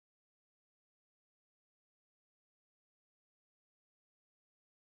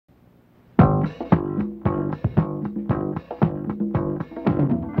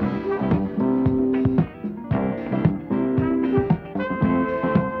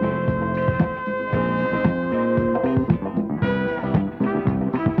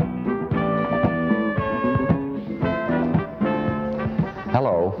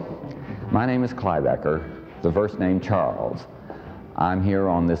name is Kleibacker, the first name Charles. I'm here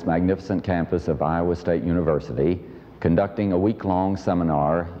on this magnificent campus of Iowa State University conducting a week-long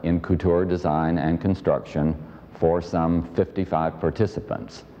seminar in couture design and construction for some 55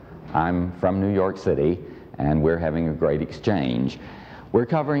 participants. I'm from New York City and we're having a great exchange. We're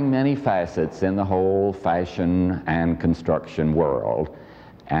covering many facets in the whole fashion and construction world,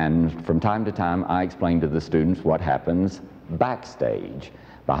 and from time to time I explain to the students what happens backstage,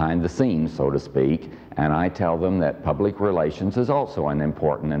 behind the scenes, so to speak, and I tell them that public relations is also an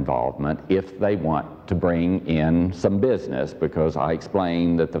important involvement if they want to bring in some business, because I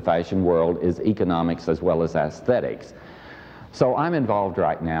explain that the fashion world is economics as well as aesthetics. So I'm involved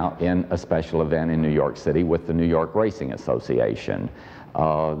right now in a special event in New York City with the New York Racing Association.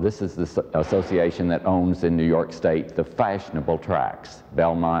 This is the association that owns in New York State the fashionable tracks,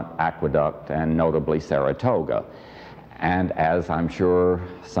 Belmont, Aqueduct, and notably Saratoga. And as I'm sure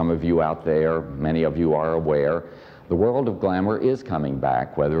some of you out there, many of you are aware, the world of glamour is coming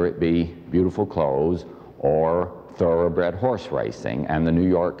back, whether it be beautiful clothes or thoroughbred horse racing, and the New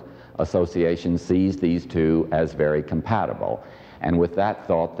York Association sees these two as very compatible. And with that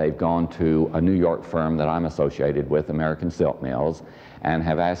thought, they've gone to a New York firm that I'm associated with, American Silk Mills, and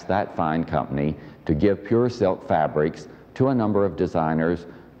have asked that fine company to give pure silk fabrics to a number of designers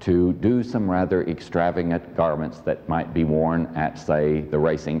to do some rather extravagant garments that might be worn at, say, the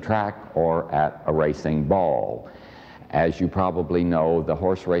racing track or at a racing ball. As you probably know, the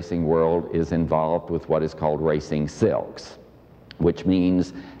horse racing world is involved with what is called racing silks, which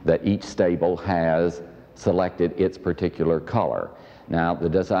means that each stable has selected its particular color. Now, the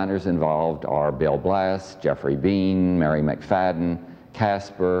designers involved are Bill Blass, Jeffrey Bean, Mary McFadden,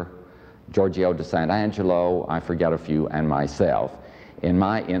 Casper, Giorgio de Sant'Angelo, I forget a few, and myself. In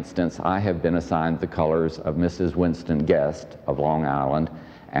my instance, I have been assigned the colors of Mrs. Winston Guest of Long Island,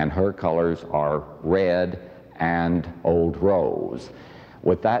 and her colors are red and old rose.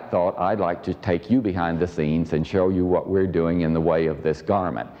 With that thought, I'd like to take you behind the scenes and show you what we're doing in the way of this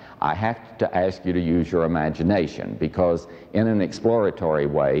garment. I have to ask you to use your imagination, because in an exploratory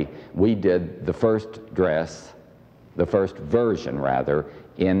way, we did the first dress, the first version rather,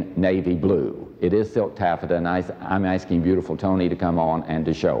 in navy blue. It is silk taffeta, and I'm asking beautiful Tony to come on and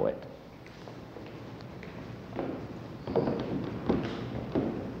to show it.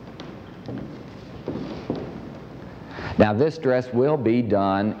 Now, this dress will be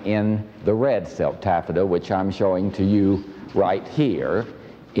done in the red silk taffeta, which I'm showing to you right here,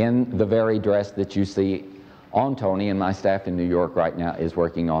 in the very dress that you see on Tony, and my staff in New York right now is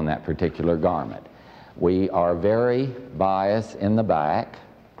working on that particular garment. We are very biased in the back.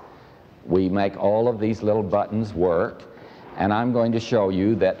 We make all of these little buttons work, and I'm going to show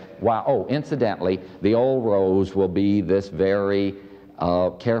you that, oh, incidentally, the old rose will be this very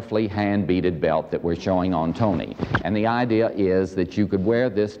carefully hand-beaded belt that we're showing on Tony. And the idea is that you could wear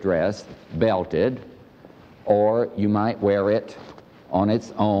this dress belted, or you might wear it on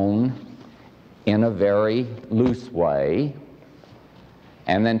its own in a very loose way.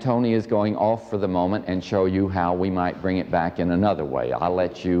 And then Tony is going off for the moment and show you how we might bring it back in another way. I'll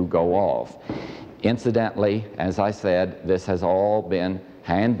let you go off. Incidentally, as I said, this has all been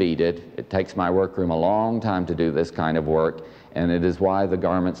hand-beaded. It takes my workroom a long time to do this kind of work, and it is why the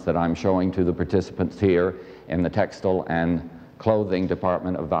garments that I'm showing to the participants here in the textile and clothing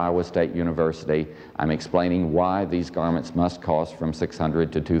department of Iowa State University, I'm explaining why these garments must cost from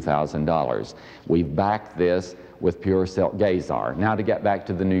 $600 to $2,000. We've backed this with pure silk gazar. Now to get back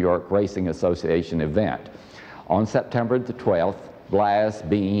to the New York Racing Association event. On September the 12th, Blass,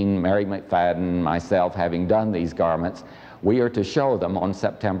 Bean, Mary McFadden, myself, having done these garments, we are to show them on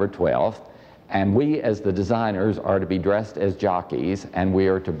September 12th, and we as the designers are to be dressed as jockeys, and we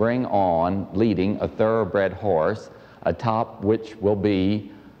are to bring on, leading a thoroughbred horse, atop which will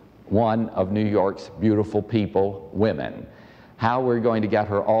be one of New York's beautiful people, women. How we're going to get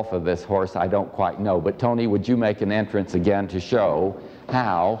her off of this horse, I don't quite know. But Tony, would you make an entrance again to show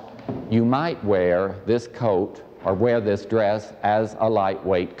how you might wear this coat or wear this dress as a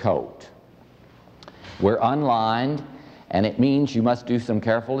lightweight coat? We're unlined, and it means you must do some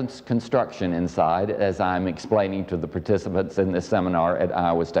careful construction inside, as I'm explaining to the participants in this seminar at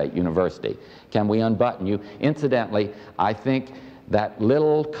Iowa State University. Can we unbutton you? Incidentally, I think that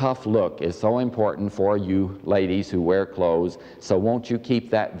little cuff look is so important for you ladies who wear clothes, so won't you keep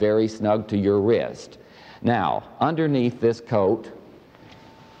that very snug to your wrist? Now, underneath this coat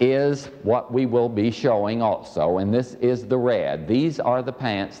is what we will be showing also, and this is the red. These are the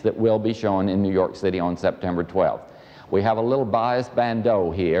pants that will be shown in New York City on September 12th. We have a little bias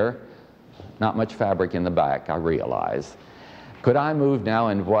bandeau here, not much fabric in the back, I realize. Could I move now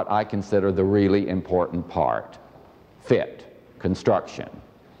into what I consider the really important part? Fit, construction.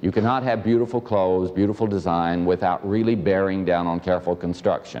 You cannot have beautiful clothes, beautiful design without really bearing down on careful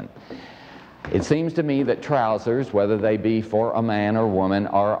construction. It seems to me that trousers, whether they be for a man or woman,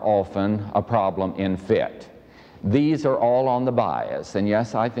 are often a problem in fit. These are all on the bias, and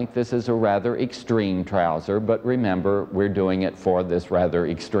yes, I think this is a rather extreme trouser, but remember, we're doing it for this rather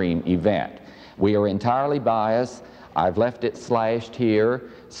extreme event. We are entirely biased. I've left it slashed here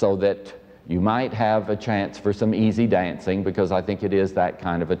so that you might have a chance for some easy dancing, because I think it is that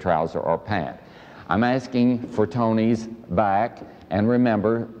kind of a trouser or pant. I'm asking for Tony's back, and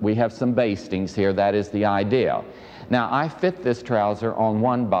remember, we have some bastings here. That is the idea. Now, I fit this trouser on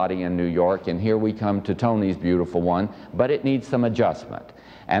one body in New York, and here we come to Tony's beautiful one, but it needs some adjustment.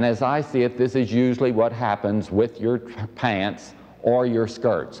 And as I see it, this is usually what happens with your pants or your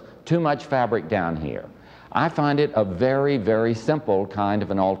skirts. Too much fabric down here. I find it a very, very simple kind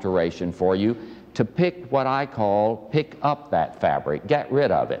of an alteration for you to pick what I call pick up that fabric, get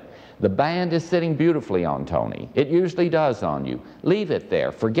rid of it. The band is sitting beautifully on Tony. It usually does on you. Leave it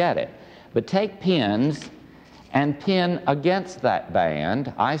there, forget it. But take pins and pin against that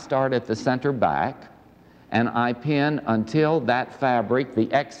band. I start at the center back and I pin until that fabric,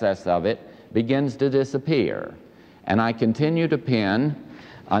 the excess of it, begins to disappear. And I continue to pin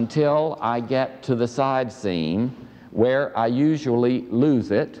until I get to the side seam, where I usually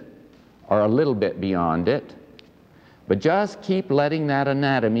lose it or a little bit beyond it. But just keep letting that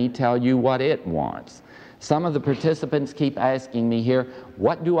anatomy tell you what it wants. Some of the participants keep asking me here,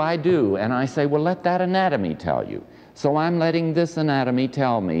 what do I do? And I say, well, let that anatomy tell you. So I'm letting this anatomy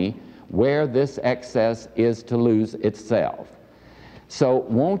tell me where this excess is to lose itself. So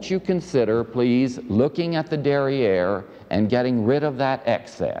won't you consider, please, looking at the derriere and getting rid of that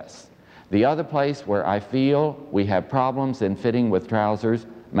excess. The other place where I feel we have problems in fitting with trousers,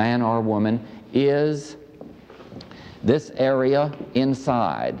 man or woman, is this area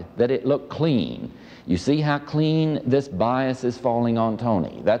inside, that it look clean. You see how clean this bias is falling on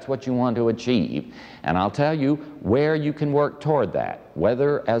Tony. That's what you want to achieve. And I'll tell you where you can work toward that,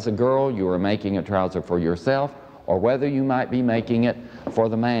 whether as a girl you are making a trouser for yourself or whether you might be making it for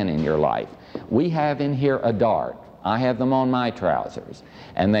the man in your life. We have in here a dart. I have them on my trousers,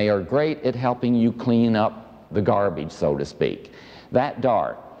 and they are great at helping you clean up the garbage, so to speak. That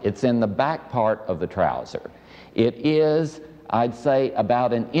dart, it's in the back part of the trouser. It is, I'd say,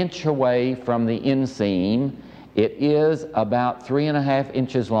 about an inch away from the inseam. It is about 3.5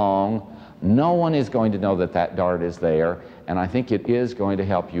 inches long. No one is going to know that that dart is there, and I think it is going to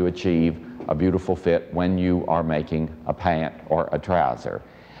help you achieve a beautiful fit when you are making a pant or a trouser.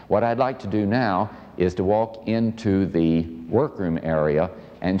 What I'd like to do now is to walk into the workroom area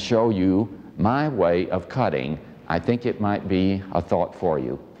and show you my way of cutting. I think it might be a thought for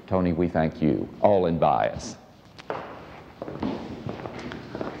you. Tony, we thank you, all in bias.